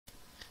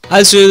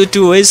I'll show you the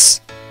two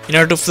ways in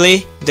order to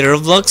play the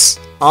Roblox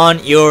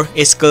on your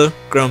school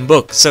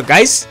Chromebook. So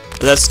guys,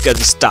 let's get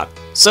started.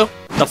 So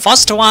the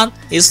first one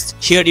is,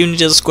 here you need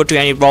to just go to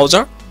any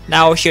browser.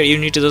 Now here you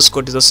need to just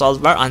go to the search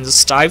bar and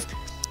just type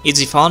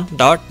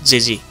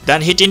easyfun.gg,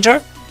 then hit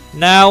enter.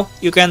 Now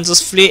you can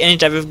just play any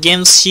type of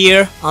games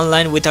here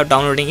online without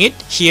downloading it.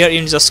 Here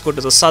you just go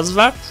to the search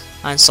bar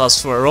and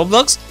search for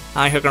Roblox,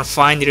 and you can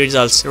find the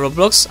results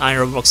Roblox and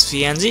Roblox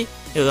PNG.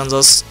 You can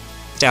just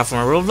tap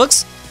on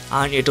Roblox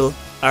and it will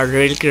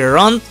directly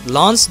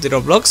launch the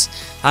Roblox,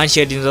 and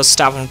here you just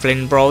tap on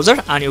plain browser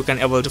and you can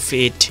able to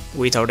play it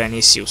without any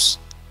issues.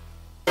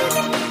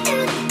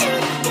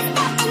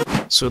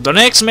 So the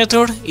next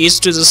method is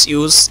to just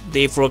use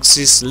the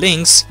proxy's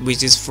links,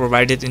 which is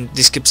provided in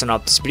description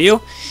of this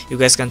video. You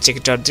guys can check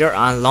it out there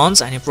and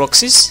launch any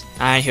proxies,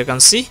 and you can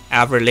see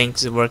every link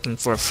is working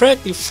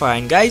perfectly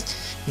fine, guys.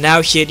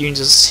 Now here you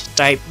just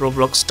type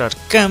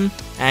roblox.com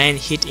and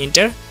hit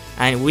enter,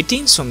 and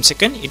within some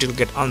second it will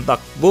get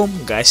unblocked. Boom,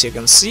 guys, you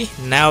can see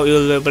now you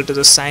will be able to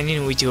just sign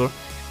in with your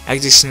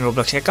existing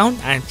Roblox account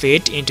and play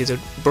it into the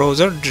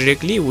browser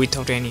directly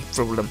without any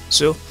problem.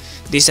 So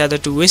these are the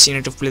two ways you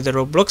need to play the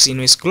Roblox in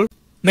your school.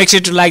 Make sure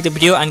to like the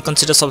video and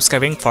consider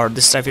subscribing for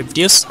this type of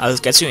videos. I'll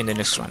catch you in the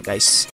next one, guys.